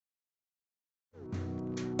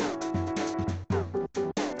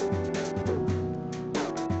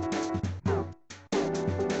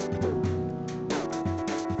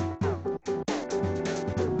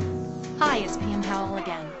Hi, it's Pam Howell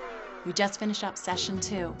again. We just finished up session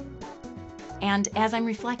 2. And as I'm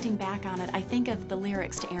reflecting back on it, I think of the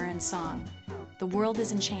lyrics to Aaron's song. The world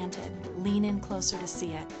is enchanted, lean in closer to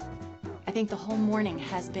see it. I think the whole morning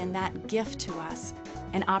has been that gift to us,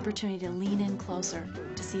 an opportunity to lean in closer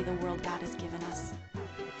to see the world God has given us.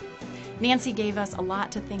 Nancy gave us a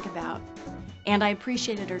lot to think about, and I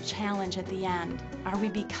appreciated her challenge at the end. Are we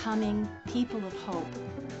becoming people of hope,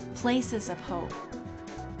 places of hope?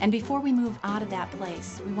 And before we move out of that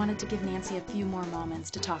place, we wanted to give Nancy a few more moments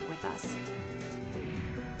to talk with us.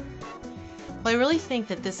 Well, I really think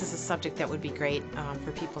that this is a subject that would be great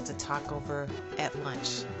for people to talk over at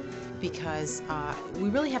lunch, because we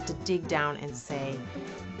really have to dig down and say,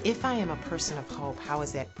 if I am a person of hope, how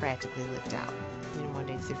is that practically lived out,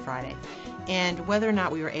 Monday through Friday? And whether or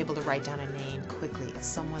not we were able to write down a name quickly of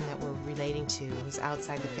someone that we're relating to who's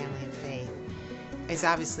outside the family of faith is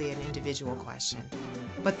obviously an individual question.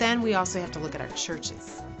 But then we also have to look at our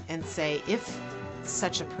churches and say, if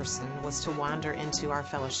such a person was to wander into our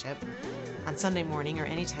fellowship on Sunday morning or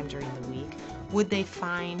anytime during the week, would they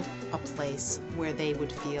find a place where they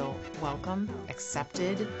would feel welcome,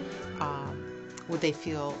 accepted? Would they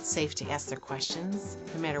feel safe to ask their questions,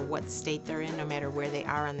 no matter what state they're in, no matter where they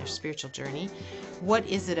are on their spiritual journey? What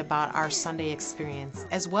is it about our Sunday experience,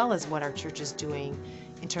 as well as what our church is doing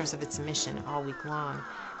in terms of its mission all week long,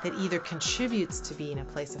 that either contributes to being a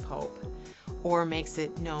place of hope or makes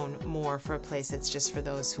it known more for a place that's just for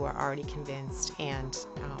those who are already convinced, and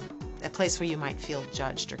a place where you might feel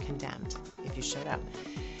judged or condemned if you showed up?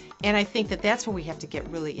 And I think that that's where we have to get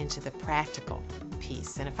really into the practical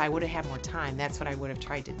piece. And if I would have had more time, that's what I would have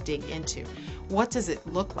tried to dig into. What does it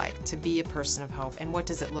look like to be a person of hope, and what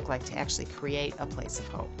does it look like to actually create a place of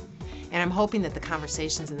hope? And I'm hoping that the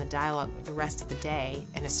conversations and the dialogue the rest of the day,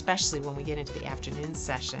 and especially when we get into the afternoon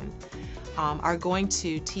session, are going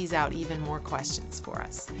to tease out even more questions for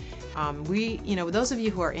us. Those of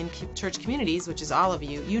you who are in church communities, which is all of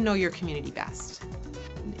you, you know your community best.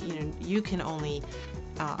 You can only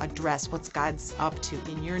address what's God's up to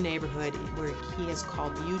in your neighborhood where He has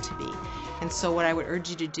called you to be. And so what I would urge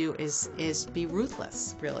you to do is be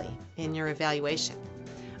ruthless, really, in your evaluation.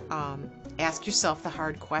 Ask yourself the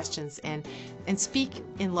hard questions and speak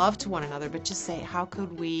in love to one another, but just say, how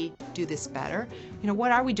could we do this better?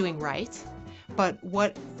 What are we doing right? But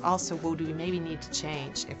what also would we maybe need to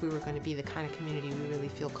change if we were going to be the kind of community we really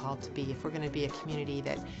feel called to be, if we're going to be a community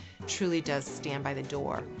that truly does stand by the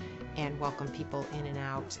door and welcome people in and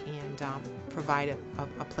out and provide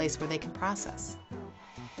a place where they can process.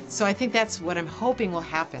 So I think that's what I'm hoping will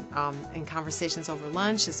happen in conversations over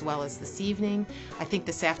lunch as well as this evening. I think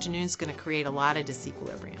this afternoon is going to create a lot of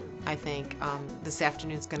disequilibrium. I think this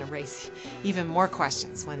afternoon is going to raise even more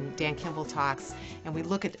questions when Dan Kimball talks and we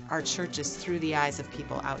look at our churches through the eyes of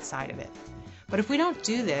people outside of it. But if we don't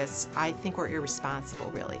do this, I think we're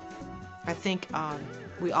irresponsible, really. I think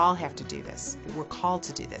we all have to do this. We're called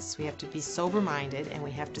to do this. We have to be sober-minded, and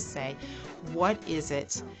we have to say, what is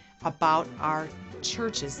it about our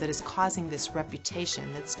churches that is causing this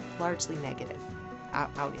reputation that's largely negative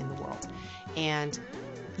out in the world? And,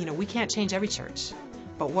 we can't change every church,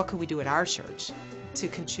 but what could we do at our church to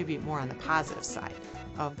contribute more on the positive side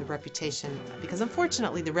of the reputation? Because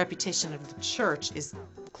unfortunately, the reputation of the church is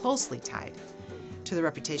closely tied to the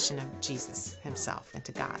reputation of Jesus Himself and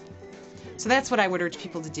to God. So that's what I would urge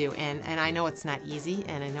people to do. And I know it's not easy,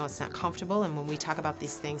 and I know it's not comfortable. And when we talk about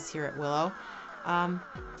these things here at Willow,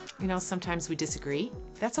 sometimes we disagree.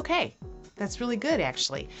 That's okay. That's really good,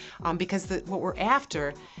 actually, because what we're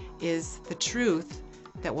after is the truth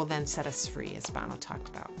that will then set us free, as Bono talked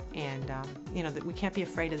about. And, that we can't be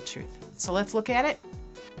afraid of the truth. So let's look at it.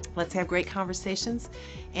 Let's have great conversations.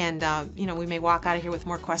 And, we may walk out of here with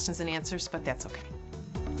more questions and answers, but that's okay.